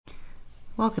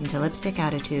Welcome to Lipstick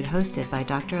Attitude, hosted by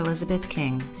Dr. Elizabeth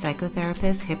King,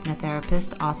 psychotherapist,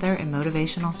 hypnotherapist, author, and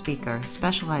motivational speaker,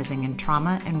 specializing in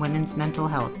trauma and women's mental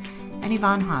health, and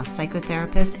Yvonne Haase,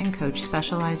 psychotherapist and coach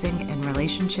specializing in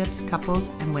relationships, couples,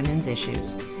 and women's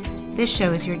issues. This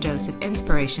show is your dose of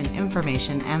inspiration,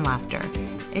 information, and laughter.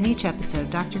 In each episode,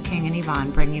 Dr. King and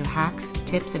Yvonne bring you hacks,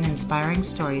 tips, and inspiring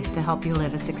stories to help you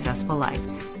live a successful life.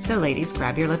 So ladies,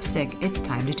 grab your lipstick. It's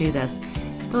time to do this.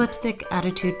 The Lipstick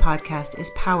Attitude podcast is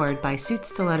powered by Suit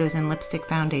Stilettos and Lipstick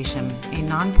Foundation, a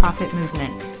nonprofit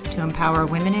movement to empower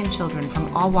women and children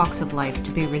from all walks of life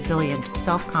to be resilient,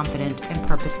 self-confident, and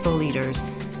purposeful leaders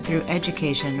through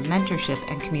education, mentorship,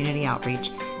 and community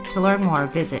outreach. To learn more,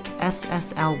 visit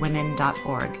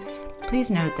sslwomen.org.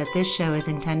 Please note that this show is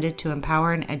intended to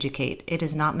empower and educate. It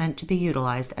is not meant to be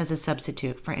utilized as a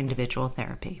substitute for individual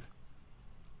therapy.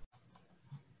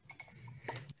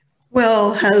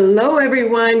 Well, hello,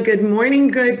 everyone. Good morning.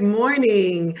 Good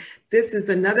morning. This is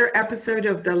another episode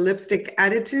of the Lipstick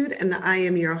Attitude, and I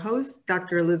am your host,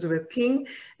 Dr. Elizabeth King,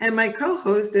 and my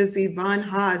co-host is Yvonne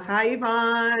Haase. Hi,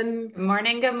 Yvonne. Good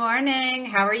morning. Good morning.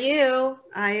 How are you?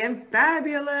 I am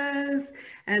fabulous.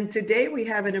 And today we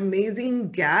have an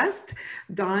amazing guest,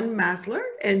 Dawn Maslar,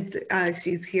 and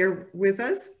she's here with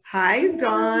us. Hi,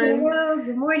 Dawn. Hello.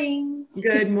 Good morning.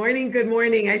 Good morning. Good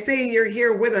morning. I say you're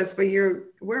here with us, but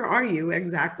where are you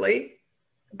exactly?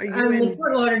 Are you in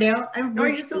Fort Lauderdale?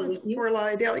 You're still in Fort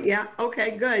Lauderdale? Yeah.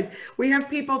 Okay, good. We have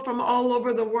people from all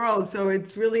over the world, so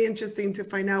it's really interesting to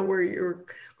find out where you're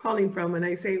calling from. And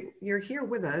I say, you're here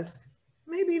with us.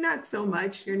 Maybe not so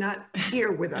much. You're not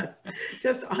here with us,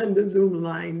 just on the Zoom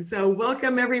line. So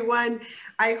welcome, everyone.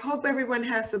 I hope everyone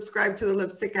has subscribed to the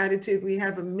Lipstick Attitude. We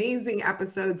have amazing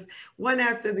episodes, one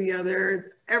after the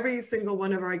other. Every single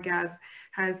one of our guests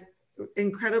has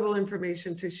incredible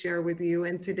information to share with you.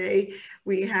 And today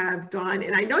we have Dawn,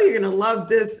 and I know you're going to love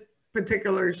this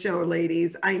particular show,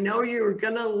 ladies. I know you're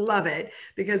gonna love it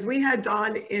because we had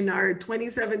Dawn in our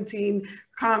 2017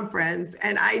 conference,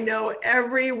 and I know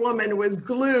every woman was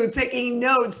glued taking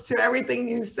notes to everything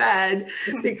you said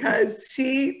because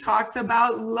she talks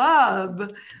about love.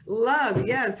 Love,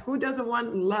 yes, who doesn't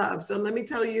want love? So let me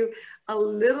tell you a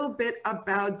little bit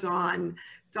about Dawn.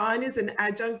 Dawn is an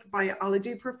adjunct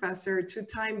biology professor,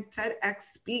 two-time TEDx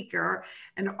speaker,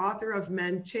 and author of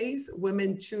Men Chase,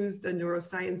 Women Choose the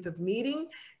Neuroscience of Meeting,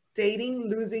 Dating,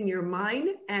 Losing Your Mind,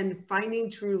 and Finding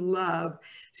True Love.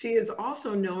 She is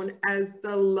also known as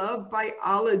the Love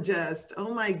Biologist.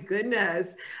 Oh my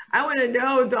goodness. I want to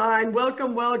know, Dawn,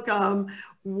 welcome, welcome.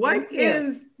 What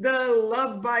is the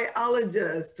Love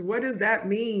Biologist? What does that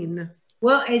mean?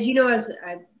 Well, as you know, as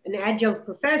an adjunct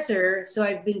professor, so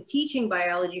I've been teaching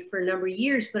biology for a number of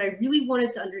years, but I really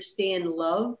wanted to understand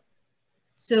love.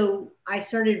 So I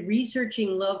started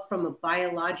researching love from a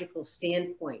biological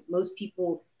standpoint. Most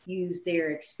people use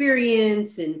their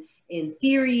experience and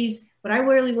theories, but I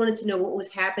really wanted to know what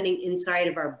was happening inside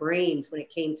of our brains when it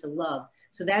came to love.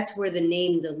 So that's where the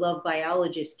name, the Love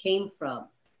Biologist, came from,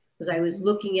 because I was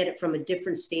looking at it from a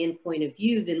different standpoint of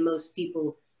view than most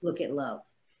people look at love.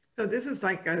 So this is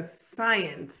like a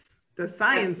science, the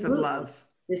science Absolutely. of love.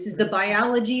 This is the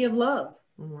biology of love.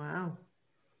 Wow.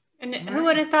 And who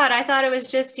would have thought? I thought it was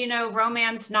just,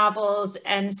 romance novels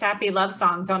and sappy love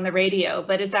songs on the radio,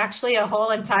 but it's actually a whole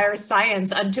entire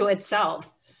science unto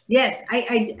itself. Yes,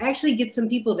 I actually get some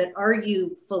people that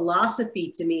argue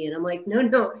philosophy to me, and I'm like,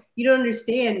 no, you don't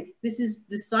understand. This is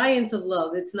the science of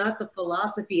love. It's not the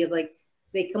philosophy of like,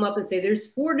 they come up and say,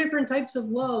 there's 4 different types of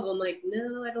love. I'm like,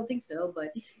 no, I don't think so,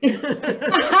 but.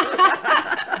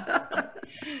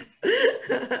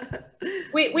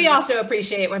 We also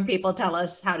appreciate when people tell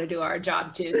us how to do our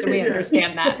job too. So we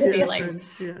understand that feeling.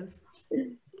 Yes.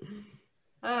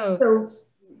 Oh. So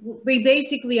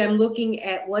I'm looking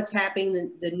at what's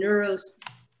happening, the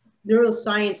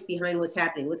neuroscience behind what's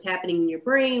happening in your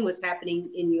brain, what's happening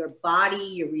in your body,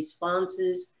 your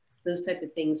responses, those type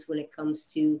of things when it comes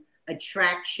to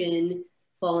attraction,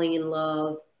 falling in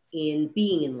love, and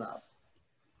being in love.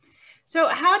 So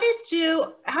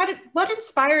what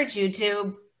inspired you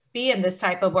to be in this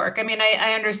type of work? I mean,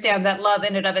 I understand that love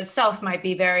in and of itself might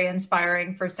be very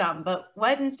inspiring for some, but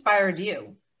what inspired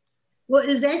you? Well, it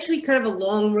was actually kind of a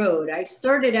long road. I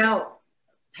started out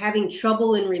having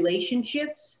trouble in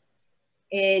relationships,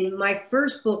 and my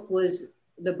first book was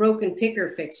The Broken Picker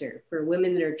Fixer for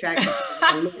women that are attracted to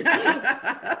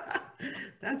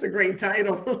That's a great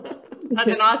title.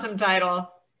 That's an awesome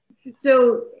title.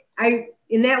 So and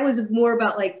that was more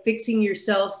about like fixing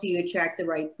yourself so you attract the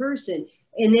right person.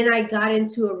 And then I got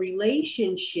into a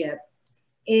relationship,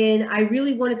 And I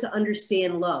really wanted to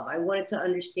understand love. I wanted to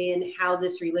understand how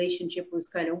this relationship was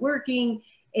kind of working.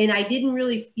 And I didn't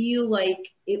really feel like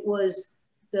it was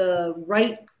the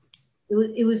right,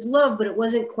 it was love, but it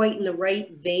wasn't quite in the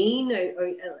right vein.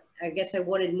 I guess I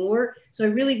wanted more. So I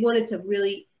really wanted to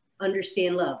really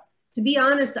understand love. To be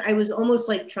honest, I was almost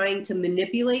like trying to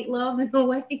manipulate love in a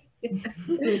way.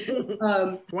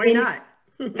 Why not?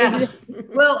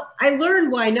 Well, I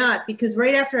learned why not, because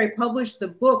right after I published the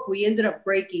book, we ended up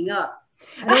breaking up.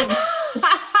 Yep,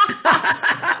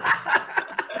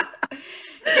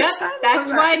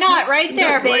 that's why not right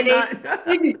there, that's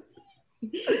baby.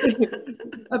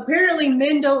 Apparently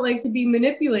men don't like to be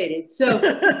manipulated. So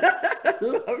I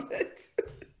love it.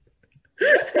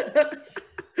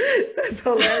 That's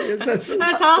hilarious.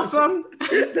 That's awesome.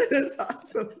 That is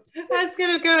awesome. That's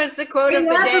gonna go as the quote of the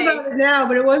laugh day. about it now,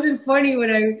 but it wasn't funny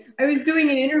when I was doing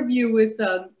an interview with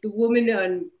the woman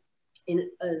in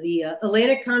the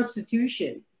Atlanta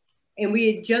Constitution, and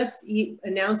we had just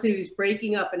announced that he was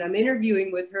breaking up, and I'm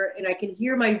interviewing with her, and I can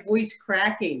hear my voice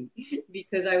cracking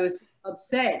because I was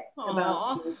upset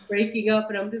about breaking up,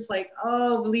 and I'm just like,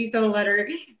 oh, please don't let her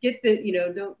get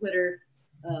the, don't let her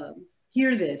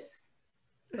hear this.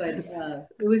 But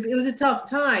it was a tough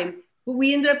time. But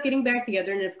we ended up getting back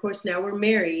together, and of course now we're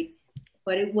married.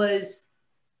 But it was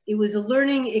a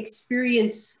learning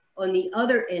experience on the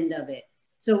other end of it.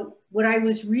 So what I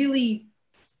was really,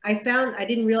 I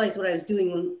didn't realize what I was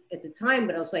doing at the time,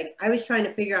 but I was like, I was trying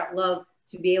to figure out love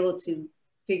to be able to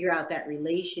figure out that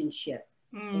relationship.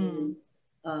 And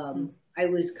I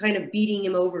was kind of beating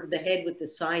him over the head with the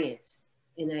science,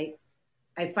 and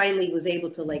I finally was able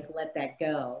to like let that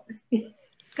go.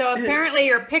 So apparently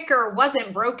your picker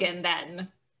wasn't broken then.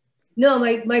 No,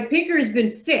 my picker has been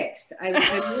fixed. I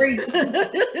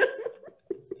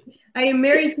am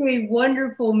married to a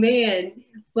wonderful man,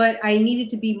 but I needed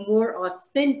to be more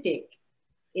authentic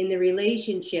in the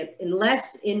relationship and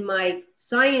less in my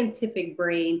scientific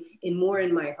brain and more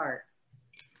in my heart.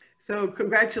 So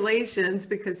congratulations,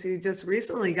 because you just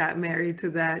recently got married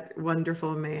to that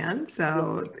wonderful man.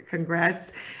 So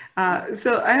congrats.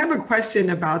 So I have a question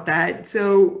about that.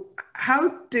 So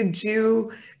how did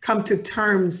you come to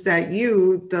terms that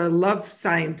you, the love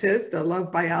scientist, the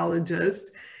love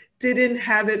biologist, didn't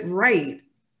have it right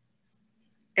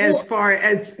as far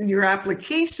as your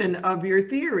application of your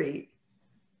theory?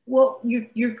 Well,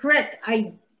 you're correct.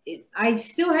 I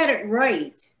still had it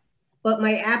right. But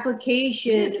my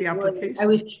application, I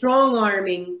was strong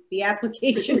arming the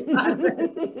application process.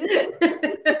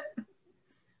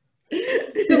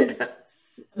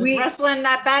 Wrestling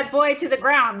that bad boy to the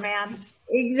ground, man.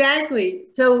 Exactly.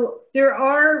 So there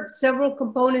are several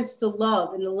components to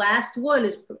love. And the last one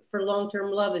is for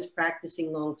long-term love is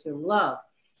practicing long-term love.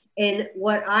 And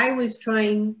what I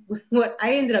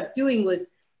ended up doing was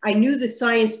I knew the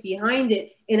science behind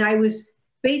it, and I was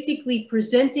basically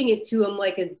presenting it to him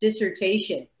like a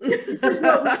dissertation.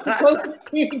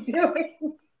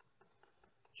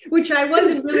 Which I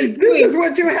wasn't really doing. This is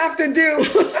what you have to do.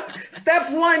 Step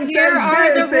one Here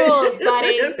are the rules,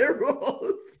 buddy. The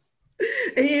rules.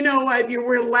 And you know what?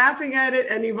 We're laughing at it,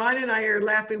 and Yvonne and I are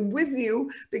laughing with you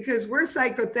because we're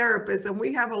psychotherapists and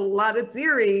we have a lot of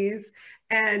theories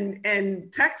and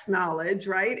text knowledge,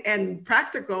 right? And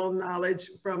practical knowledge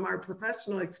from our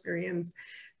professional experience.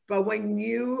 But when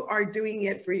you are doing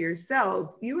it for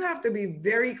yourself, you have to be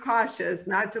very cautious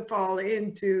not to fall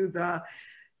into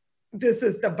this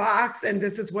is the box and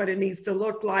this is what it needs to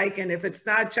look like. And if it's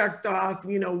not checked off,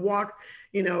 walk,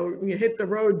 you hit the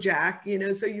road, Jack,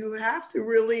 so you have to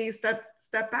really step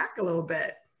back a little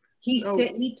bit. He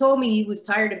told me he was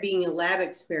tired of being a lab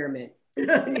experiment.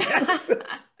 Yes.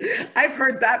 I've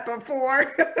heard that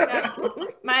before.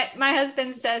 My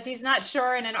husband says he's not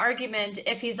sure in an argument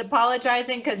if he's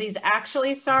apologizing because he's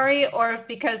actually sorry or if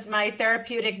because my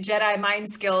therapeutic Jedi mind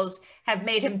skills have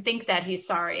made him think that he's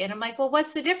sorry. And I'm like, well,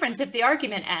 what's the difference if the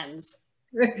argument ends?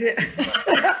 Yeah.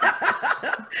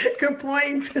 Good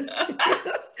point.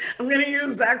 I'm going to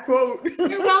use that quote.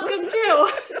 You're welcome too.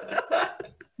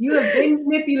 You have been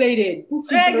manipulated.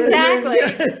 Exactly.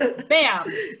 Bam.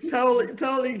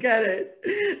 Totally get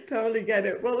it. Totally get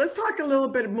it. Well, let's talk a little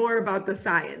bit more about the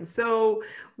science. So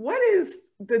what is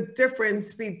the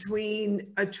difference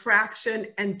between attraction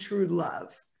and true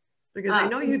love? Because I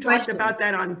know you talked about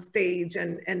that on stage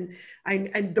and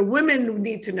the women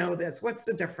need to know this. What's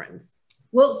the difference?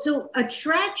 Well, so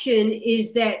attraction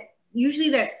is usually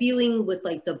that feeling with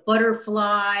like the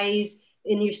butterflies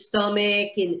in your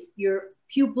stomach and your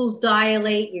pupils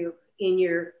dilate,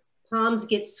 your palms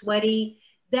get sweaty.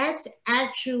 That's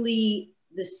actually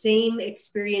the same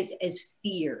experience as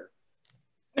fear.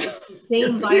 It's the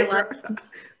same biological.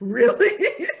 Really?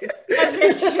 As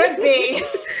it should be.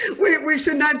 We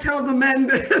should not tell the men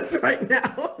this right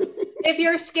now. If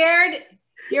you're scared,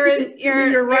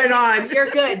 you're right on. You're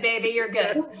good, baby. You're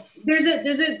good.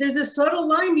 There's a subtle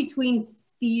line between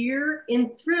fear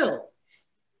and thrill.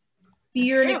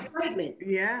 Fear and excitement.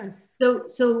 Yes.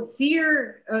 So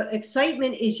fear,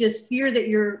 excitement is just fear that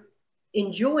you're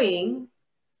enjoying,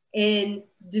 and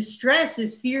distress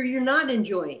is fear you're not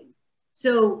enjoying.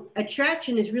 So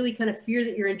attraction is really kind of fear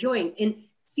that you're enjoying, and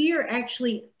fear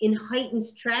actually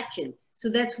heightens attraction. So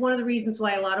that's one of the reasons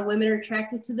why a lot of women are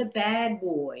attracted to the bad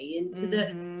boy and to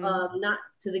the not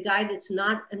to the guy that's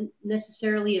not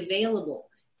necessarily available,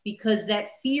 because that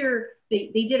fear.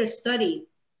 They did a study,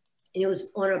 and it was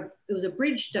a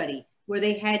bridge study where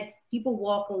they had people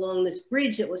walk along this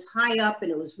bridge that was high up,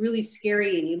 and it was really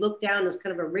scary. And you look down, it was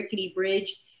kind of a rickety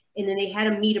bridge. And then they had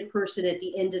to meet a person at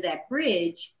the end of that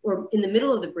bridge or in the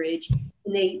middle of the bridge,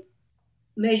 and they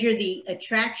measure the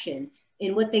attraction.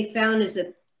 And what they found is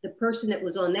that the person that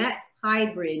was on that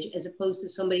high bridge, as opposed to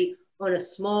somebody on a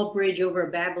small bridge over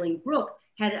a babbling brook,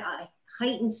 had a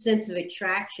heightened sense of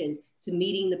attraction to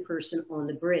meeting the person on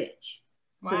the bridge.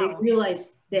 Wow. So they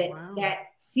realized that that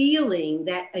feeling,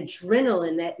 that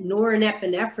adrenaline, that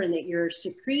norepinephrine that you're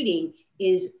secreting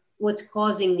is what's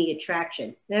causing the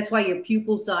attraction. That's why your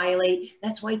pupils dilate.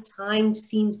 That's why time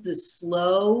seems to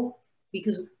slow,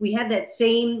 because we have that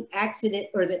same accident,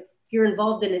 or that if you're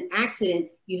involved in an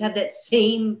accident, you have that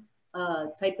same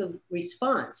type of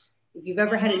response. If you've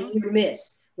ever had a near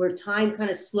miss where time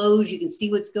kind of slows, you can see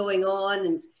what's going on,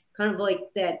 and it's kind of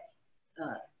like that.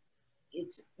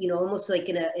 It's, you know, almost like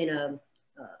in a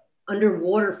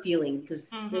underwater feeling, because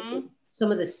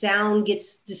some of the sound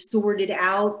gets distorted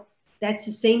out. That's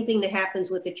the same thing that happens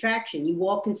with attraction. You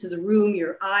walk into the room,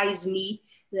 your eyes meet,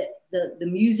 the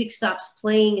music stops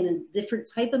playing, and a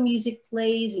different type of music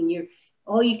plays, and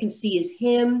all you can see is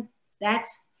him.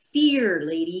 That's fear,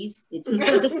 ladies. It's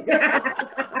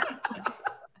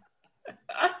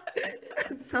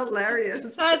It's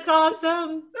hilarious. That's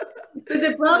awesome. But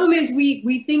the problem is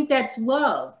we think that's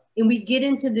love, and we get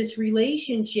into this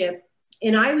relationship,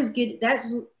 and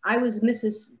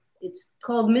it's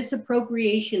called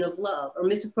misappropriation of love, or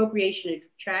misappropriation of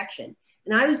attraction.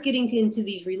 And I was getting into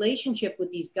these relationships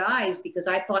with these guys because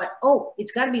I thought, oh,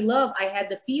 it's got to be love. I had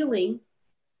the feeling.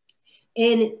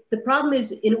 And the problem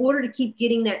is, in order to keep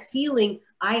getting that feeling,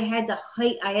 I had to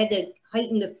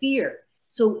heighten the fear.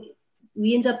 So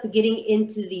we end up getting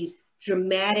into these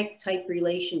dramatic type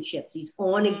relationships, these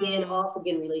on again, off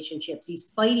again relationships,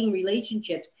 these fighting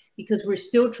relationships, because we're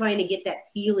still trying to get that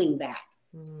feeling back.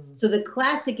 So the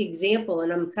classic example,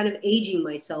 and I'm kind of aging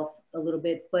myself a little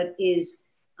bit, but is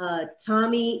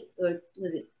Tommy, or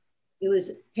it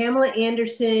was Pamela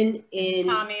Anderson and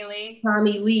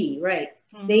Tommy Lee, right?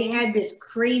 They had this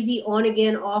crazy on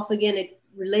again, off again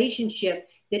relationship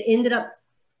that ended up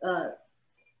at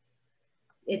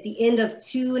the end of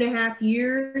 2.5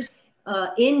 years,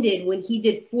 ended when he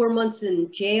did 4 months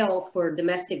in jail for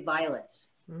domestic violence.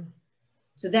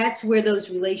 So that's where those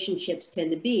relationships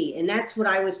tend to be. And that's what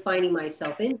I was finding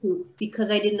myself into, because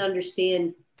I didn't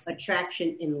understand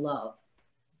attraction and love.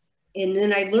 And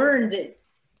then I learned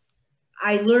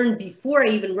before I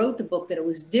even wrote the book that it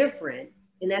was different.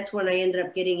 And that's when I ended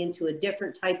up getting into a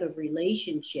different type of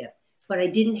relationship. But I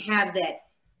didn't have that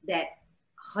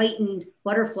heightened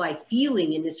butterfly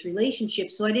feeling in this relationship.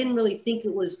 So I didn't really think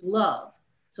it was love.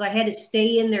 So I had to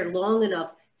stay in there long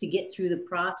enough to get through the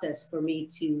process for me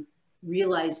to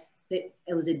realize that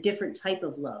it was a different type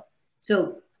of love.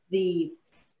 So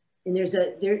there's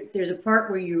a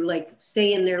part where you like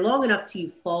stay in there long enough till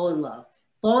you fall in love.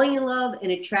 Falling in love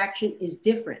and attraction is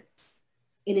different.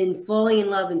 And in falling in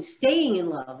love and staying in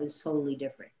love is totally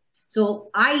different.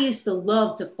 So I used to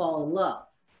love to fall in love,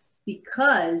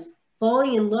 because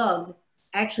falling in love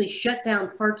actually shut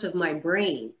down parts of my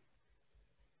brain,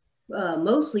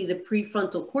 mostly the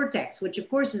prefrontal cortex, which of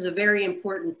course is a very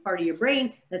important part of your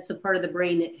brain. That's the part of the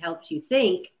brain that helps you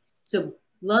think. So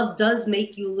love does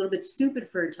make you a little bit stupid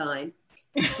for a time.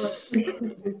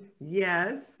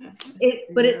 Yes.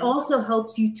 But it also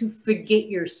helps you to forget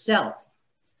yourself.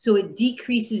 So it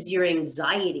decreases your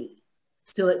anxiety.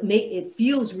 So it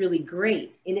feels really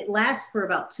great. And it lasts for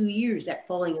about 2 years, that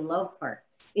falling in love part.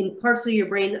 In parts of your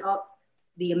brain,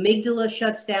 the amygdala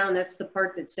shuts down. That's the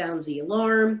part that sounds the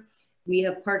alarm. We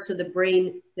have parts of the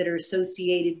brain that are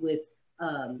associated with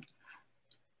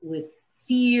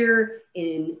fear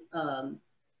and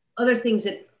other things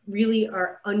that really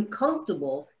are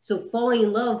uncomfortable. So falling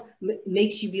in love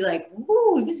makes you be like,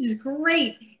 "Ooh, this is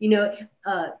great," you know.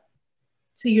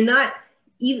 So you're not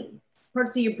even.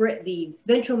 parts of your brain, the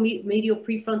ventral medial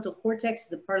prefrontal cortex,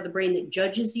 the part of the brain that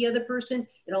judges the other person,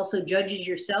 it also judges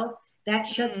yourself. That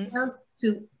shuts down.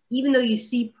 So even though you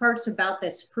see parts about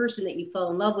this person that you fell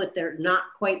in love with, they're not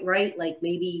quite right. Like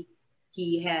maybe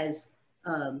he has,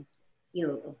 you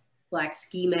know, a black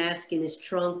ski mask in his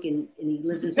trunk and he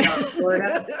lives in South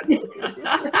Florida.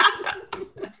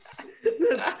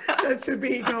 That should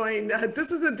be going,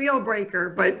 this is a deal breaker,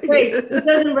 but right. It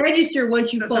doesn't register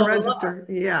once you fall in love.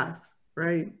 Yes,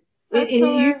 right. It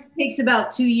usually takes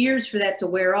about 2 years for that to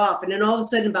wear off. And then all of a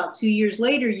sudden, about 2 years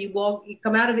later, you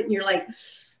come out of it and you're like,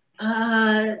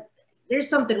 there's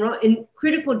something wrong. And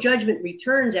critical judgment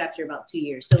returns after about 2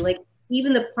 years. So like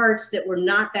even the parts that were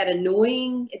not that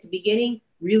annoying at the beginning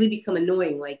really become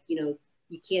annoying. Like, you know,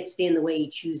 you can't stand the way he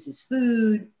chooses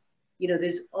food. You know,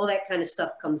 there's all that kind of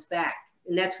stuff comes back.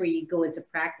 And that's where you go into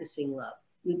practicing love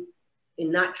and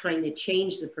not trying to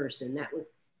change the person. That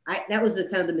was the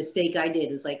kind of the mistake I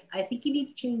did. It's like, I think you need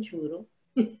to change a little.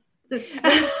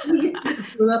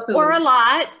 Or a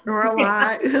lot. Or a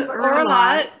lot. Or a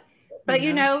lot. But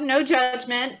you know, no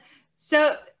judgment.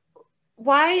 So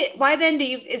why then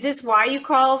is this why you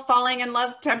call falling in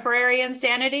love temporary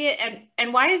insanity?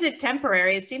 And why is it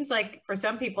temporary? It seems like for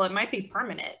some people it might be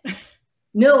permanent.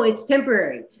 No, it's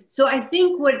temporary. So I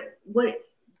think what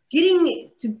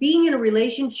getting to being in a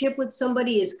relationship with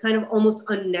somebody is kind of almost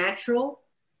unnatural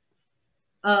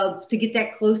to get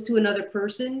that close to another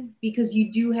person, because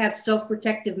you do have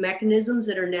self-protective mechanisms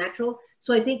that are natural.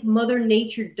 So I think Mother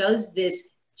Nature does this.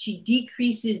 She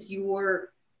decreases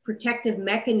your protective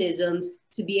mechanisms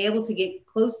to be able to get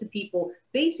close to people,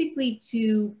 basically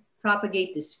to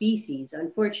propagate the species.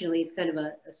 Unfortunately, it's kind of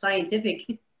a scientific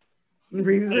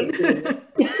reason.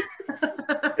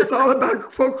 It's all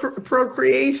about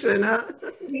procreation, huh?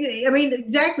 I mean,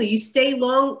 exactly. You stay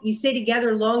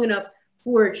together long enough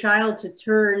for a child to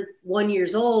turn 1 year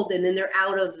old, and then they're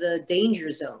out of the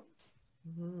danger zone.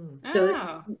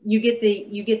 So you get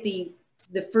the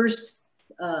first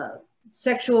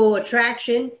sexual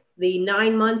attraction, the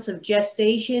 9 months of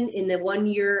gestation, in the 1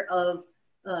 year of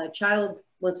child,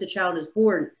 once the child is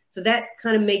born. So that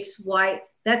kind of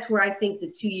that's where I think the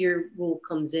 2 year rule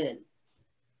comes in.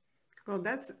 Well,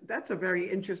 that's a very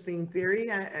interesting theory.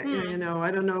 You know, I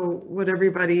don't know what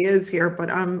everybody is here, but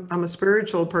I'm a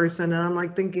spiritual person, and I'm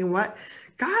like thinking, what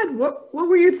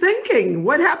were you thinking?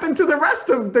 What happened to the rest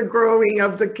of the growing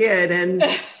of the kid, and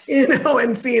you know,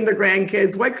 and seeing the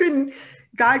grandkids? Why couldn't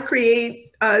God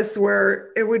create us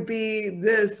where it would be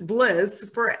this bliss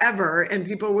forever and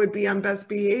people would be on best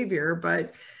behavior?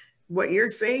 But what you're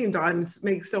saying, Dawn,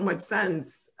 makes so much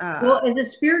sense. Well, as a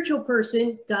spiritual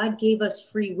person, God gave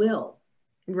us free will.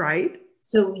 Right.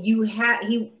 So you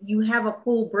have a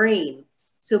whole brain.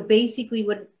 So basically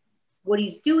what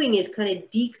he's doing is kind of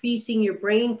decreasing your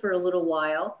brain for a little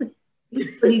while,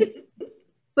 but you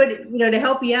know, to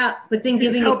help you out, but then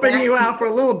he's helping you out for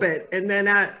a little bit. And then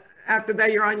after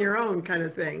that, you're on your own, kind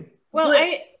of thing. Well,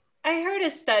 I heard a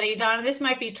study, Donna, this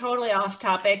might be totally off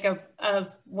topic of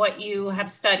what you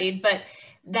have studied, but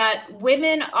that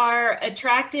women are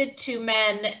attracted to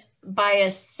men by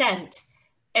a scent.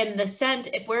 And the scent,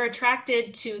 if we're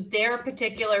attracted to their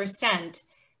particular scent,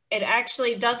 it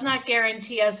actually does not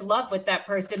guarantee us love with that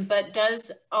person, but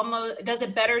does a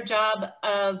better job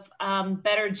of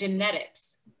better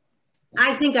genetics.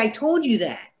 I think I told you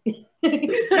that. I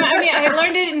mean, I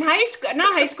learned it in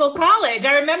college.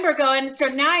 I remember going, so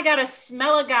now I got to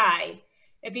smell a guy.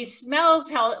 If he smells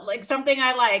like something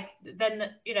I like,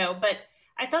 then, you know, but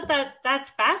I thought that's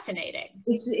fascinating.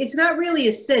 It's not really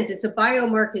a scent. It's a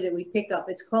biomarker that we pick up.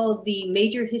 It's called the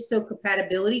major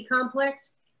histocompatibility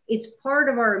complex. It's part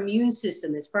of our immune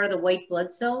system. It's part of the white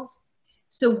blood cells.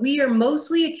 So we are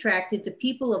mostly attracted to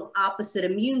people of opposite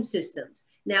immune systems.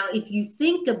 Now, if you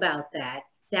think about that,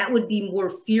 that would be more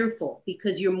fearful,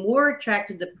 because you're more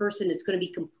attracted to the person that's going to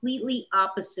be completely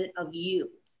opposite of you,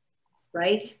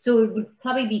 right? So it would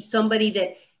probably be somebody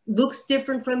that looks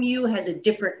different from you, has a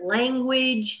different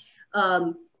language,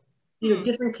 you know,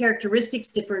 different characteristics,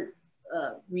 different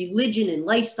religion and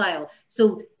lifestyle.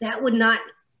 So that would not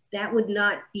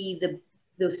be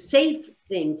the safe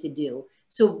thing to do.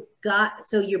 So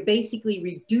you're basically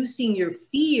reducing your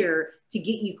fear to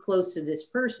get you close to this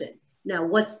person. Now,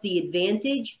 what's the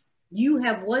advantage? You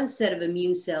have one set of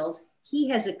immune cells. He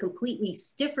has a completely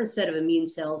different set of immune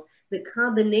cells. The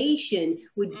combination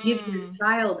would give your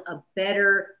child a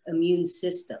better immune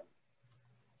system.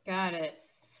 Got it.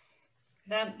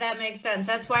 That makes sense.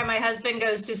 That's why my husband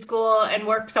goes to school and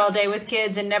works all day with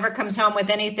kids and never comes home with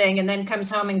anything, and then comes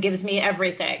home and gives me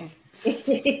everything.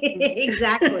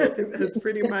 Exactly. That's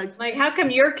pretty much. Like, how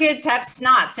come your kids have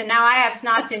snots and now I have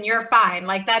snots and you're fine?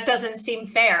 Like, that doesn't seem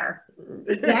fair.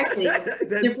 Exactly.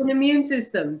 Different immune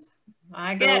systems.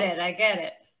 I get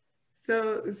it.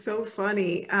 So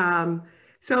funny.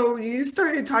 So you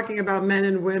started talking about men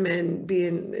and women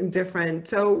being different.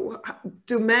 So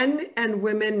do men and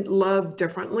women love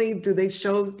differently? Do they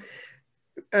show,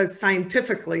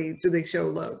 scientifically, do they show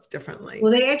love differently?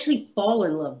 Well, they actually fall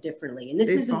in love differently. And this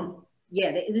is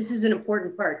this is an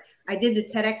important part. I did the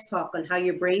TEDx talk on how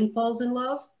your brain falls in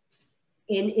love.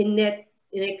 In that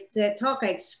talk, I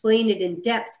explained it in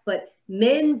depth, but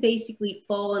men basically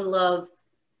fall in love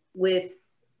with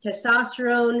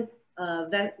testosterone,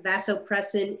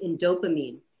 vasopressin, and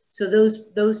dopamine. So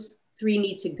those three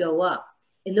need to go up.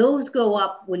 And those go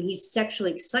up when he's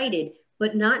sexually excited,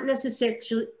 but not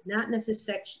necessarily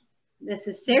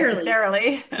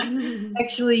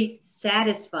sexually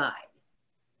satisfied.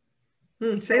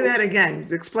 Say that again.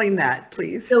 Explain that,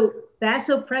 please. So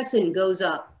vasopressin goes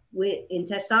up in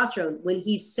testosterone when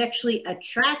he's sexually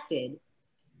attracted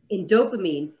in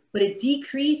dopamine, but it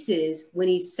decreases when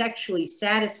he's sexually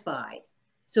satisfied.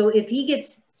 So if he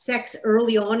gets sex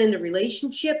early on in the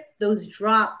relationship, those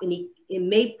drop and it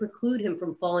may preclude him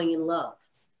from falling in love.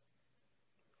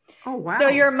 Oh, wow. So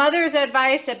your mother's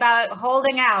advice about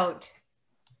holding out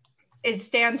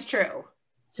stands true.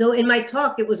 So in my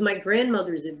talk, it was my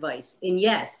grandmother's advice. And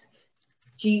yes,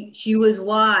 she was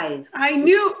wise. I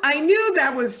knew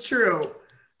that was true.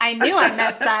 I knew I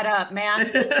messed that up, man.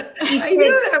 I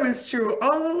knew that was true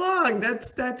all along.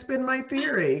 That's been my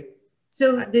theory.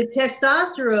 So the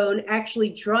testosterone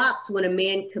actually drops when a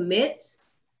man commits,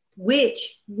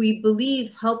 which we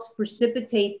believe helps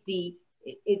precipitate the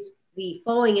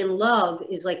falling in love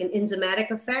is like an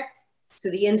enzymatic effect. So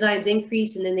the enzymes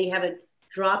increase and then they have a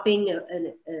dropping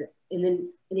and then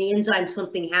in the enzyme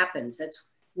something happens. That's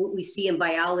what we see in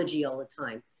biology all the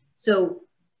time. So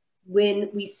when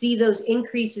we see those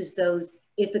increases,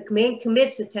 if a man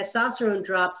commits, the testosterone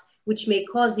drops, which may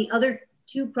cause the other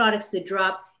two products to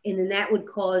drop, and then that would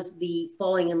cause the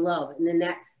falling in love. And then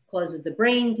that causes the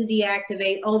brain to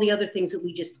deactivate, all the other things that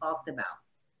we just talked about.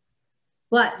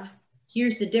 But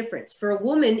here's the difference. For a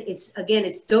woman, it's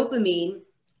dopamine.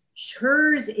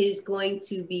 Hers is going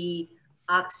to be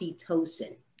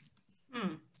oxytocin.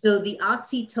 So the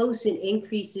oxytocin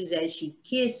increases as she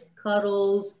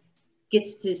cuddles,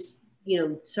 gets to,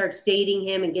 starts dating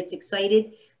him and gets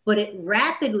excited, but it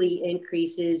rapidly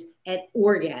increases at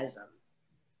orgasm.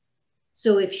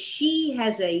 So if she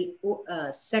has a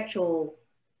sexual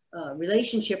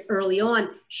relationship early on,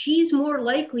 she's more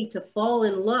likely to fall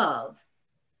in love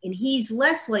and he's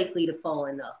less likely to fall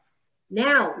in love.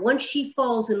 Now, once she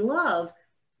falls in love,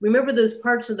 remember those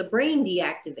parts of the brain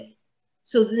deactivate.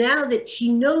 So now that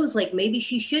she knows, like maybe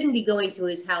she shouldn't be going to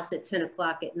his house at 10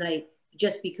 o'clock at night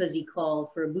just because he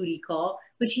called for a booty call,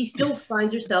 but she still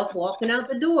finds herself walking out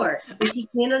the door and she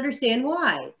can't understand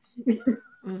why.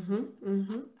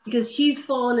 Because she's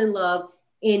fallen in love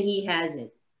and he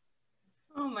hasn't.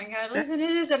 Oh my God, listen, it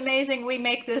is amazing we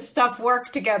make this stuff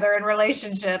work together in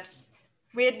relationships.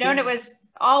 If we had known it was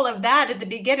all of that at the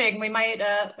beginning, we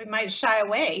might shy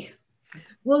away.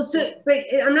 Well, but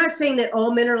I'm not saying that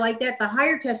all men are like that. The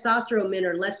higher testosterone men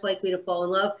are less likely to fall in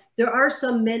love. There are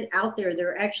some men out there that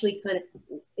are actually kind of,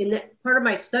 in that part of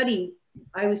my study,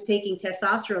 I was taking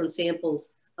testosterone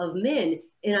samples of men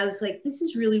and I was like, this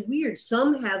is really weird.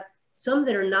 Some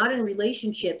that are not in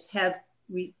relationships have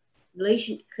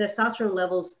testosterone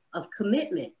levels of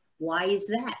commitment. Why is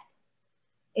that?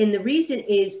 And the reason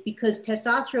is because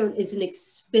testosterone is an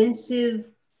expensive,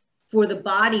 for the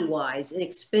body wise, an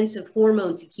expensive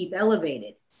hormone to keep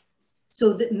elevated.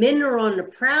 So that men are on the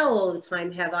prowl all the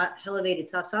time have elevated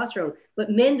testosterone, but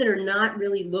men that are not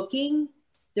really looking,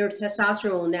 their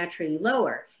testosterone will naturally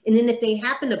lower. And then if they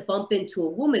happen to bump into a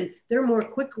woman, they're more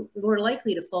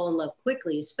likely to fall in love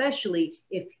quickly, especially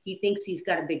if he thinks he's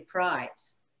got a big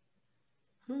prize.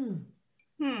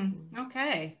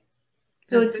 Okay.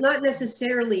 So it's not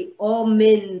necessarily all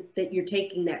men that you're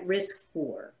taking that risk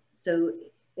for. So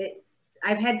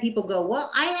I've had people go,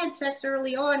 well, I had sex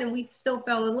early on and we still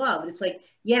fell in love. And it's like,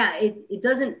 yeah, it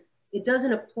doesn't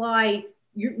apply.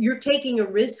 You're taking a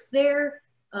risk there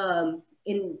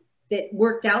in that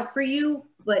worked out for you,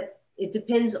 but it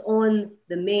depends on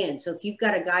the man. So if you've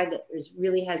got a guy that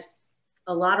really has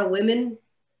a lot of women,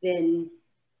 then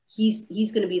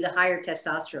he's going to be the higher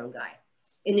testosterone guy.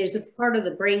 And there's a part of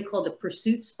the brain called the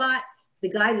pursuit spot. The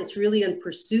guy that's really in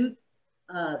pursuit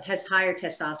has higher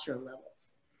testosterone levels.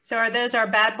 So are those our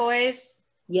bad boys?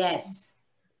 Yes.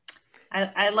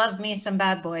 I love me some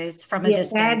bad boys from a Yeah,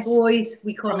 distance. bad boys,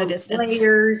 we call them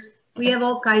players. We have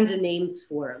all kinds of names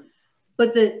for them.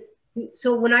 But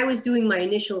so when I was doing my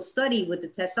initial study with the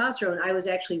testosterone, I was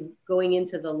actually going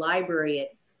into the library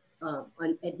at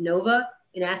Nova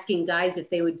and asking guys if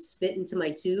they would spit into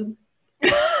my tube.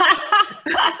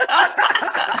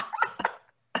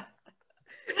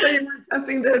 So you were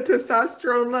testing the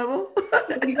testosterone level?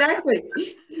 Exactly.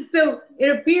 So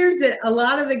it appears that a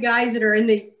lot of the guys that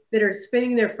are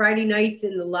spending their Friday nights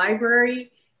in the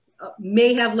library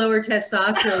may have lower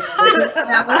testosterone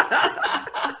levels.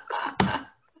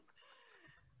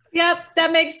 Yep,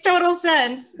 that makes total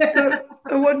sense. So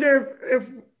I wonder if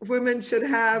women should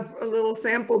have a little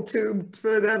sample tube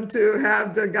for them to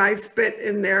have the guy spit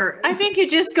in there. I think you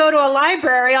just go to a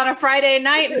library on a Friday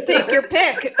night and take your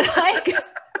pick.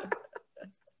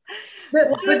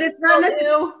 But it's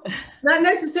not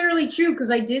necessarily true,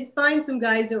 because I did find some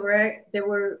guys that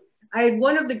were. I had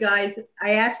one of the guys,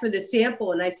 I asked for the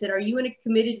sample and I said, "Are you in a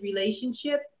committed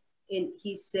relationship?" And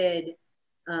he said,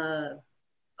 "Oh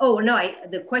no."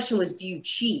 The question was, "Do you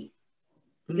cheat?"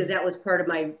 Because that was part of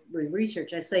my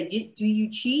research. I said, "Do you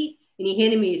cheat?" And he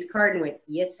handed me his card and went,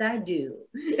 "Yes, I do."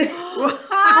 Oh.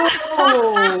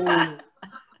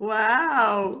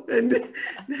 Wow. And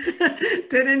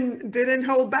didn't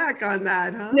hold back on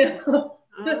that, huh? No.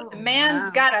 Oh, the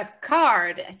man's got a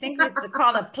card. I think it's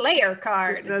called a player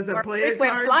card. That's a player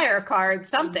frequent card? flyer card,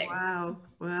 something.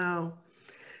 Wow.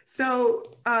 So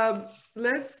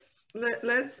let's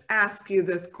ask you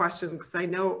this question, because I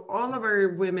know all the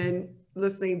women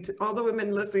listening to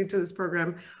this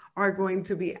program are going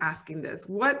to be asking this.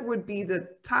 What would be the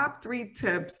top 3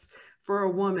 tips for a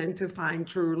woman to find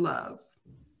true love?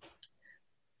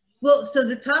 Well, so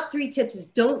the top 3 tips is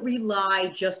don't rely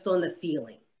just on the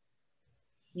feeling.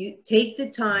 You take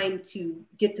the time to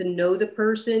get to know the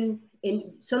person,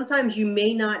 and sometimes you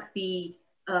may not be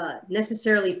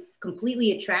necessarily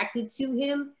completely attracted to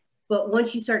him, but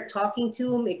once you start talking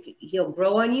to him, he'll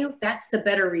grow on you. That's the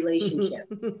better relationship.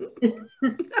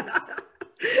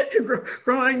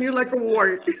 Grow on you like a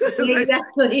wart.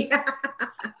 Exactly.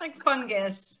 Like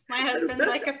fungus. My husband's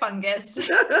like a fungus.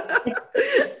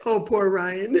 Oh, poor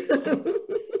Ryan.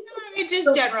 I mean,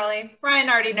 just generally. Ryan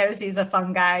already knows he's a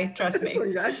fun guy. Trust me.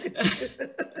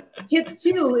 Tip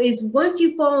 2 is, once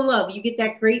you fall in love, you get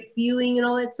that great feeling and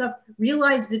all that stuff,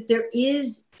 realize that there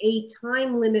is a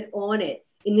time limit on it.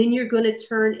 And then you're going to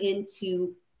turn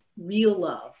into real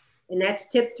love. And that's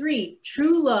tip 3.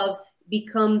 True love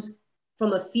becomes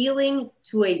from a feeling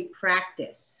to a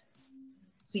practice.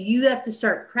 So you have to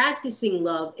start practicing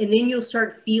love, and then you'll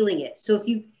start feeling it. So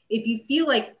if you feel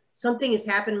like something has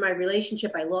happened in my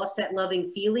relationship, I lost that loving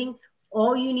feeling,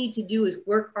 all you need to do is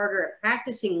work harder at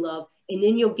practicing love, and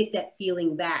then you'll get that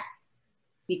feeling back.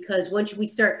 Because once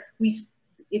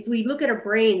if we look at our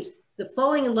brains, the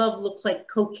falling in love looks like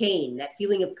cocaine, that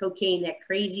feeling of cocaine, that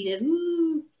craziness,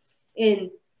 woo.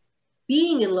 And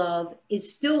being in love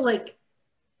is still like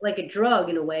a drug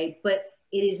in a way, but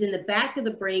it is in the back of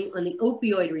the brain on the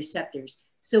opioid receptors.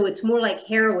 So it's more like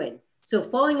heroin. So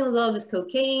falling in love is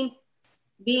cocaine,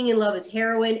 being in love is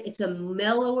heroin. It's a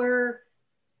mellower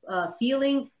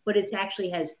feeling, but it actually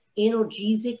has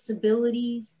analgesics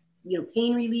abilities,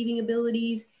 pain relieving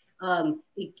abilities.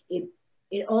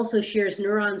 It also shares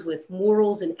neurons with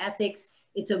morals and ethics.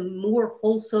 It's a more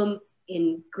wholesome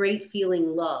and great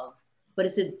feeling love, but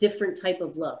it's a different type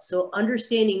of love. So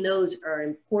understanding those are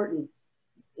important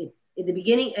at the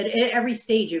beginning, at every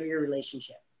stage of your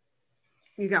relationship.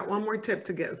 You got one more tip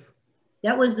to give.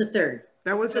 That was the third.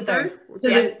 That was the third?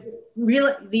 So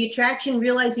the attraction,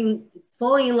 realizing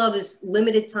falling in love is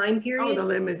limited time period. Oh, the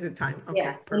limited time. Okay,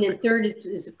 yeah. perfect. And then third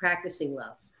is practicing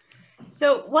love.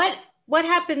 So what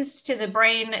happens to the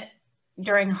brain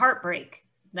during heartbreak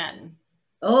then?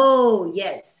 Oh,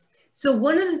 yes. So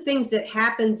one of the things that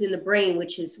happens in the brain,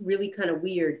 which is really kind of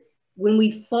weird, when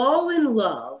we fall in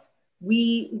love,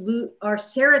 our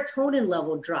serotonin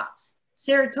level drops.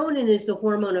 Serotonin is the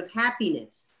hormone of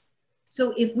happiness.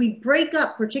 So if we break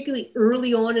up, particularly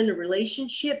early on in a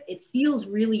relationship, it feels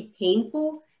really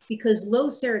painful because low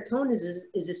serotonin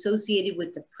is associated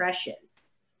with depression.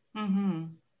 Mm-hmm.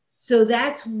 So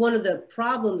that's one of the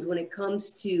problems when it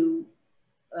comes to,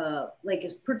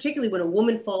 particularly when a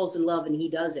woman falls in love and he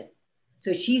doesn't.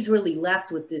 So she's really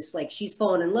left with this, like she's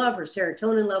fallen in love, her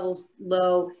serotonin level's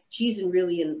low, she's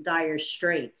really in dire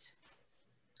straits.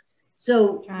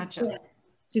 So gotcha.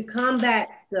 To combat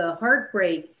the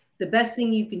heartbreak, the best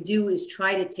thing you can do is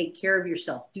try to take care of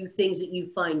yourself. Do things that you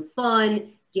find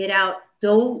fun, get out.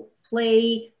 Don't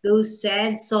play those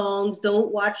sad songs.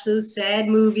 Don't watch those sad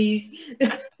movies.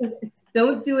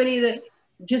 Don't do any of that.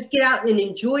 Just get out and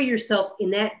enjoy yourself,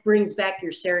 and that brings back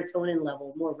your serotonin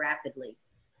level more rapidly.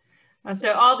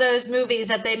 So all those movies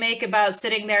that they make about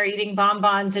sitting there eating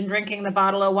bonbons and drinking the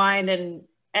bottle of wine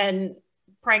and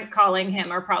prank calling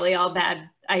him are probably all bad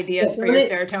ideas for your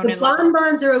serotonin level.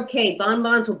 Bonbons are okay.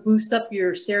 Bonbons will boost up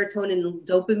your serotonin and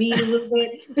dopamine a little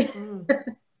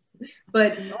bit.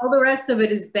 But all the rest of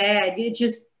it is bad. It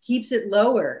just keeps it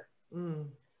lower.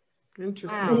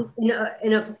 Interesting. Wow.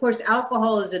 And of course,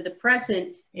 alcohol is a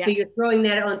depressant. Yeah. So you're throwing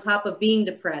that on top of being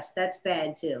depressed. That's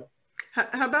bad too.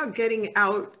 How about getting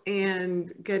out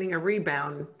and getting a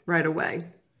rebound right away?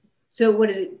 So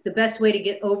what is it? The best way to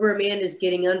get over a man is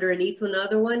getting underneath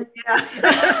another one? Yeah.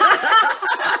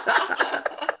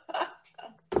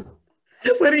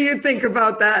 What do you think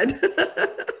about that?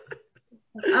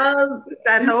 Does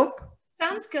that help?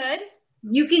 Sounds good.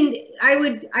 You can,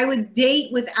 I would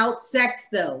date without sex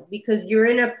though, because you're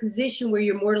in a position where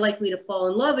you're more likely to fall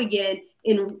in love again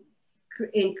and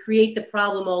create the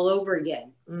problem all over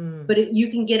again. But you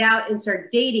can get out and start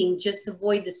dating, just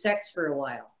avoid the sex for a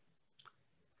while.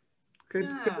 Good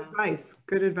advice.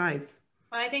 Good advice.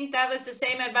 Well, I think that was the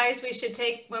same advice we should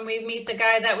take when we meet the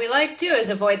guy that we like too, is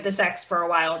avoid the sex for a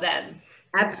while then.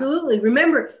 Absolutely.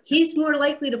 Remember, he's more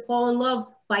likely to fall in love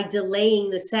by delaying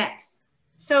the sex.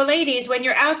 So ladies, when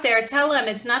you're out there, tell him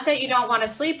it's not that you don't want to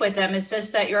sleep with him. It's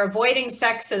just that you're avoiding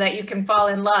sex so that you can fall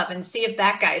in love, and see if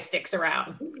that guy sticks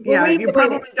around. Yeah, you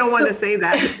probably don't want to say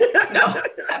that. No,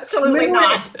 absolutely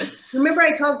not. Remember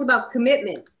I talked about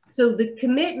commitment. So the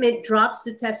commitment drops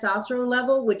the testosterone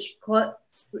level, which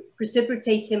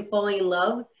precipitates him falling in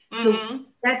love. So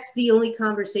that's the only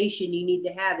conversation you need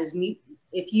to have is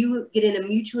if you get in a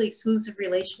mutually exclusive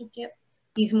relationship,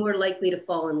 he's more likely to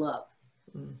fall in love.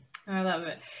 I love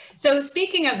it. So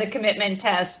speaking of the commitment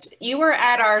test, you were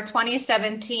at our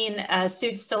 2017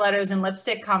 Suits, Stilettos, and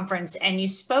Lipstick conference, and you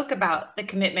spoke about the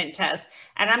commitment test.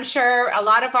 And I'm sure a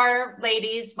lot of our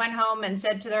ladies went home and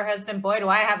said to their husband, boy, do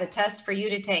I have a test for you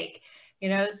to take. You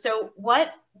know, so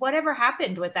whatever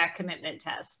happened with that commitment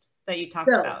test that you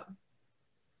talked about?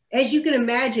 As you can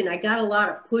imagine, I got a lot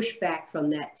of pushback from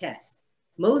that test.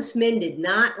 Most men did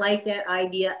not like that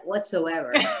idea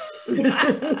whatsoever.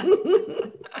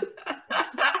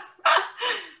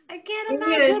 I can't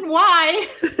imagine why.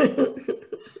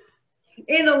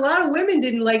 And a lot of women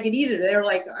didn't like it either. They were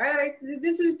like,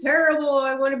 this is terrible.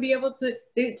 I want to be able to,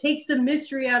 it takes the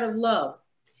mystery out of love.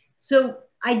 So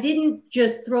I didn't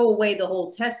just throw away the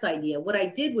whole test idea. What I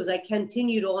did was I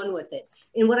continued on with it.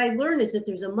 And what I learned is that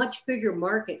there's a much bigger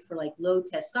market for like low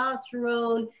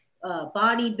testosterone,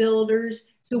 bodybuilders.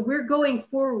 So we're going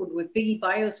forward with Biggie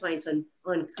Bioscience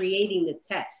on creating the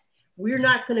test. We're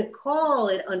not going to call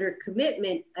it under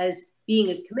commitment as being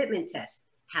a commitment test.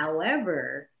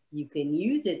 However, you can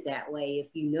use it that way if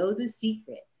you know the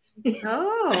secret.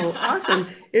 Oh, awesome.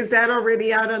 Is that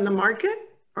already out on the market?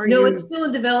 No, it's still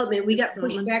in development. We got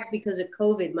pushed back because of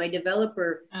COVID. My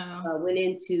developer went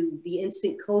into the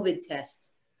instant COVID test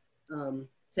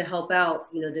to help out,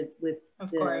 you know, with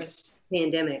the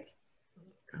pandemic.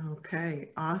 Okay,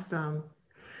 awesome.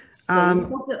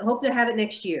 So hope to have it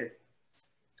next year.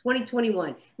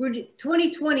 2021.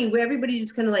 2020, where everybody's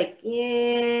just kind of like,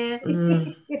 yeah.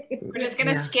 We're just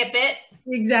gonna skip it.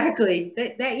 Exactly.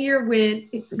 That year went.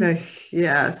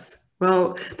 Yes.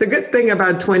 Well, the good thing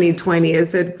about 2020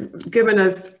 is it given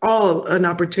us all an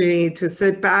opportunity to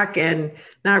sit back, and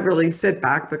not really sit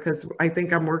back because I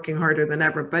think I'm working harder than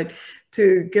ever, but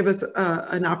to give us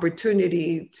an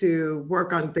opportunity to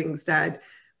work on things that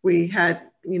we had,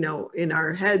 you know, in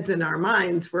our heads and our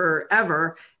minds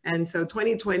forever. And so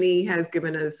 2020 has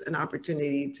given us an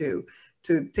opportunity to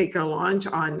take a launch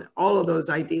on all of those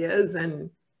ideas.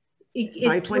 And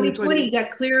by 2020 you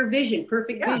got clear vision,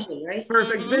 perfect vision, right?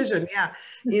 Perfect vision, yeah.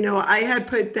 You know, I had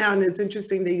put down, it's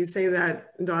interesting that you say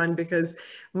that, Dawn, because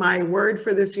my word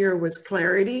for this year was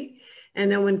clarity.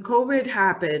 And then when COVID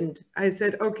happened, I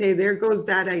said, okay, there goes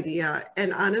that idea.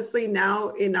 And honestly, now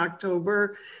in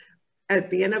October, at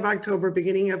the end of October,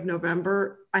 beginning of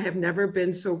November, I have never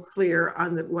been so clear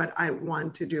on what I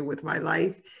want to do with my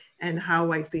life and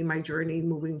how I see my journey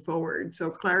moving forward. So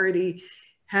clarity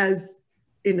has,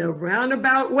 in a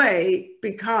roundabout way,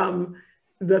 become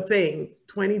the thing.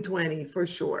 2020 for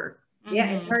sure.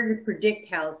 Yeah, it's hard to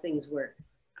predict how things work.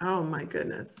 Oh my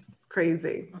goodness, it's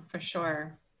crazy. For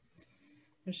sure.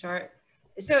 For sure.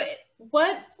 So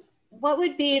what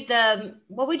would be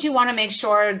what would you want to make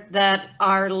sure that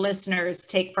our listeners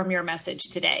take from your message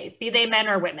today, be they men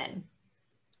or women?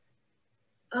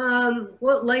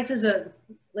 Well, life is a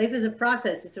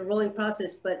process. It's a rolling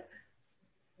process, but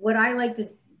what I like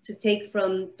to take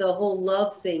from the whole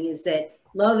love thing is that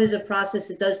love is a process.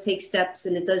 It does take steps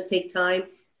and it does take time.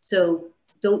 So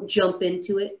don't jump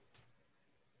into it.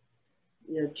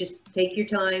 You know, just take your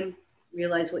time,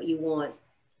 realize what you want,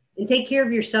 and take care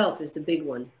of yourself is the big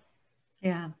one.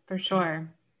 Yeah, for sure.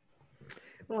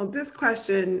 Well, this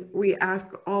question we ask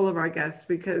all of our guests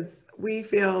because we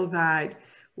feel that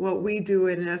what we do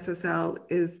in SSL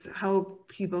is help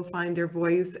people find their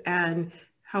voice and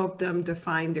help them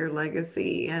define their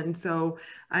legacy. And so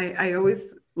I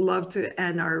always love to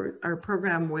end our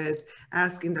program with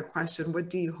asking the question, what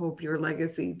do you hope your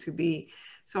legacy to be?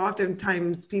 So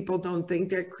oftentimes people don't think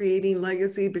they're creating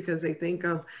legacy because they think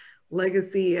of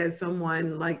legacy as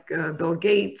someone like Bill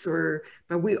Gates,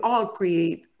 but we all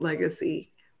create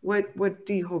legacy. What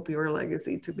do you hope your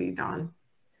legacy to be, Dawn?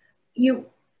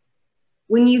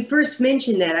 When you first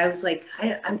mentioned that, I was like,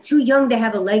 I'm too young to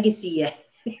have a legacy yet.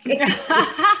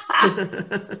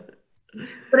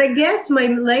 But I guess my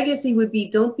legacy would be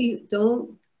don't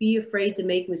be afraid to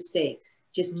make mistakes.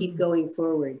 Just keep going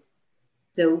forward.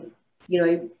 So, you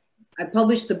know, I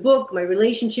published the book. My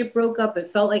relationship broke up. It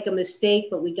felt like a mistake,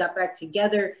 but we got back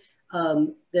together.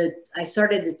 I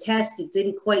started the test. It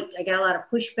didn't quite. I got a lot of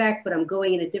pushback, but I'm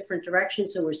going in a different direction.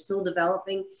 So we're still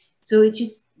developing. So it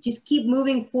just keep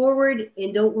moving forward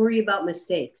and don't worry about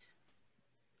mistakes.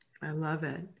 I love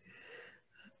it.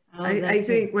 I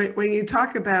think when you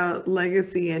talk about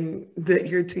legacy and that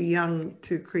you're too young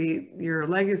to create your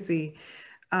legacy,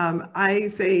 I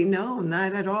say, no,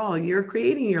 not at all. You're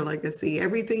creating your legacy.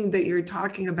 Everything that you're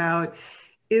talking about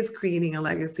is creating a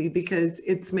legacy because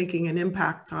it's making an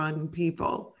impact on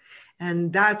people.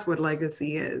 And that's what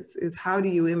legacy is how do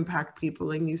you impact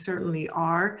people? And you certainly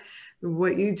are.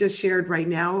 What you just shared right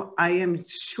now, I am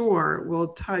sure will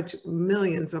touch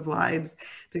millions of lives,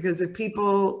 because if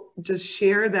people just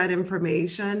share that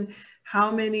information,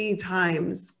 how many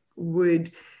times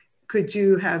could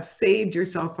you have saved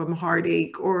yourself from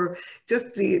heartache, or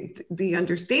just the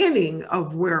understanding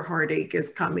of where heartache is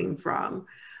coming from,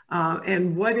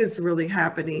 and what is really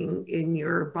happening in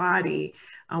your body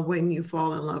when you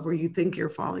fall in love or you think you're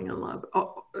falling in love.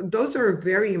 Those are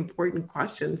very important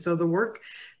questions. So the work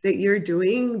that you're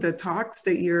doing, the talks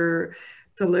that you're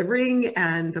delivering,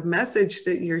 and the message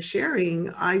that you're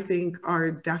sharing, I think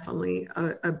are definitely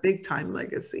a big time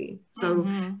legacy. So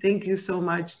thank you so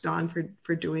much, Dawn,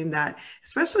 for doing that,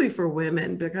 especially for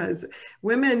women, because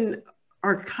women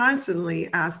are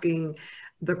constantly asking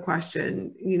the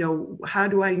question, you know, how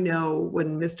do I know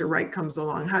when Mr. Right comes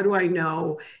along? How do I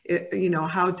know,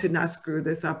 how to not screw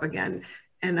this up again?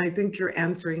 And I think you're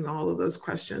answering all of those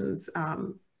questions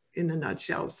in a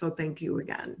nutshell. So thank you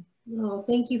again. Well,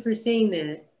 thank you for saying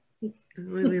that. I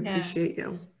really appreciate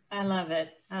you. I love it.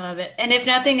 I love it. And if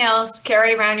nothing else,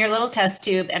 carry around your little test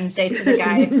tube and say to the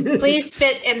guy, please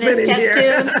spit in this test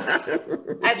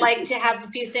tube. I'd like to have a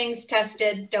few things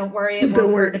tested. Don't worry, it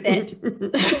won't hurt a bit.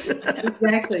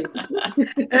 Exactly.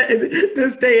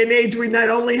 This day and age, we not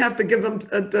only have to give them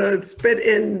the spit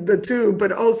in the tube,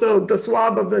 but also the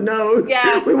swab of the nose.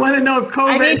 Yeah. We want to know if COVID.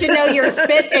 I need to know your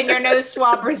spit and your nose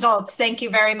swab results. Thank you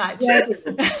very much.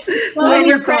 Well,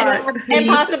 and, and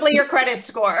possibly your credit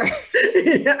score.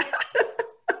 Yeah.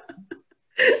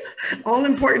 All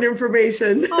important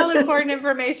information. All important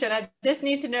information. I just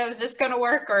need to know, is this going to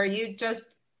work, or are you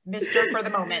just Mr. for the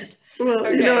moment? Well,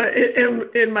 okay.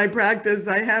 In my practice,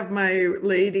 I have my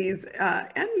ladies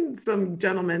and some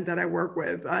gentlemen that I work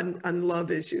with on love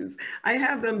issues. I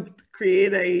have them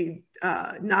create a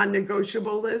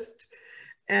non-negotiable list.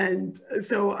 And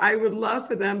so I would love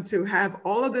for them to have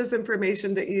all of this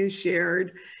information that you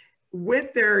shared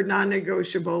with their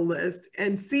non-negotiable list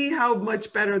and see how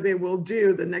much better they will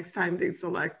do the next time they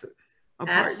select a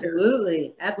partner.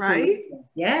 Absolutely. Right?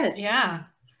 Yes. Yeah,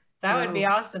 that would be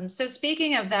awesome. So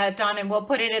speaking of that, Dawn, and we'll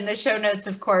put it in the show notes,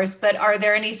 of course, but are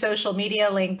there any social media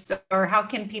links, or how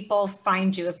can people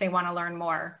find you if they want to learn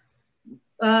more?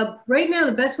 Right now,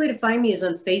 the best way to find me is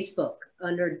on Facebook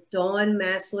under Dawn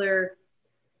Maslar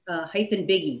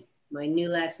 -Biggie, my new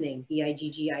last name,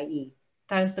 Biggie.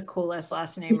 That is the coolest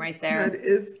last name right there. That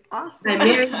is awesome. I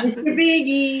married Mr.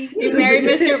 Biggie. You married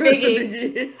Mr.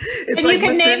 Biggie. It's and like you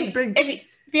can Mr. name, Big.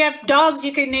 if you have dogs,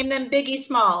 you can name them Biggie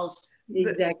Smalls.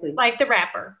 Exactly. Like the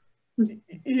rapper.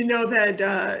 You know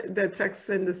that Sex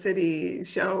and the City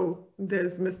show,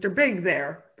 there's Mr. Big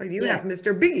there, but you have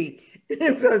Mr. Biggie.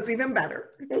 So it's even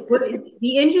better. Well,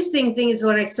 the interesting thing is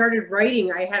when I started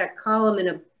writing, I had a column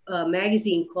in a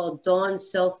magazine called Dawn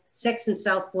Sex in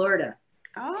South Florida.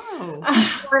 Oh.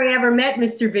 Before I ever met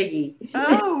Mr. Biggie.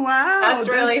 Oh, wow. That's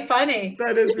really funny.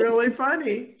 That is really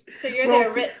funny. So you're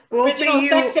the original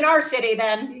Sex in Our City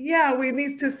then. Yeah, we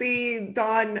need to see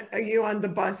Dawn, you on the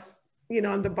bus,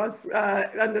 on the bus,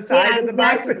 on the side of the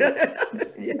bus.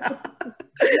 Yeah,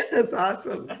 that's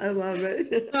awesome. I love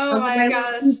it. Oh my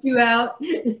gosh. Keep you out.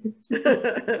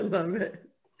 I love it.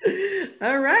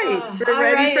 All right, we're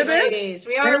ready for this? Ladies,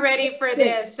 we are ready for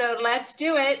this. So let's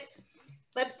do it.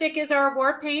 Lipstick is our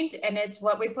war paint, and it's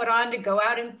what we put on to go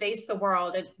out and face the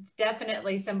world. It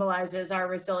definitely symbolizes our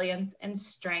resilience and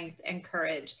strength and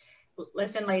courage.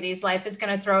 Listen, ladies, life is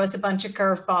going to throw us a bunch of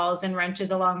curveballs and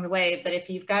wrenches along the way, but if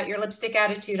you've got your lipstick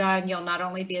attitude on, you'll not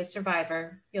only be a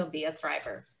survivor, you'll be a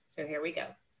thriver. So here we go.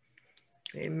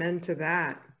 Amen to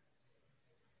that.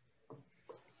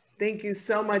 Thank you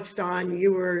so much, Dawn.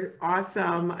 You were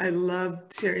awesome. I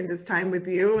loved sharing this time with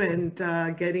you and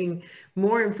getting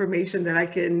more information that I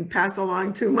can pass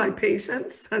along to my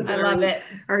patients that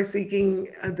are seeking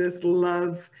this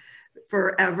love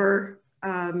forever.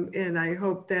 And I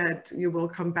hope that you will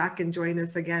come back and join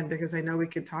us again, because I know we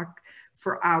could talk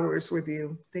for hours with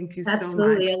you. Thank you so much.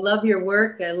 Absolutely. I love your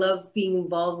work. I love being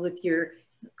involved with your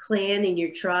clan and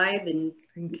your tribe. And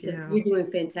thank you. You're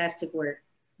doing fantastic work.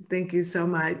 Thank you so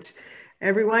much.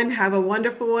 Everyone, have a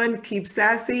wonderful one. Keep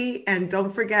sassy. And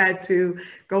don't forget to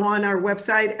go on our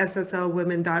website,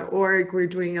 sslwomen.org. We're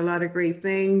doing a lot of great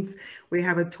things. We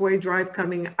have a toy drive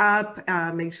coming up.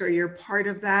 Make sure you're part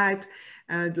of that.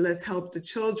 Let's help the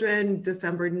children.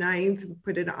 December 9th,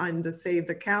 put it on the save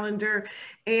the calendar.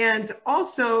 And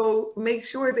also make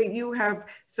sure that you have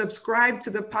subscribed to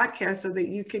the podcast so that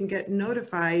you can get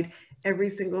notified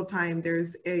every single time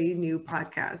there's a new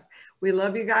podcast. We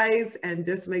love you guys, and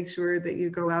just make sure that you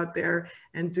go out there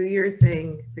and do your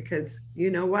thing, because you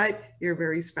know what? You're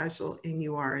very special and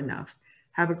you are enough.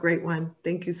 Have a great one.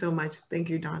 Thank you so much. Thank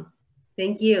you, Dawn.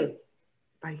 Thank you.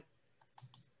 Bye.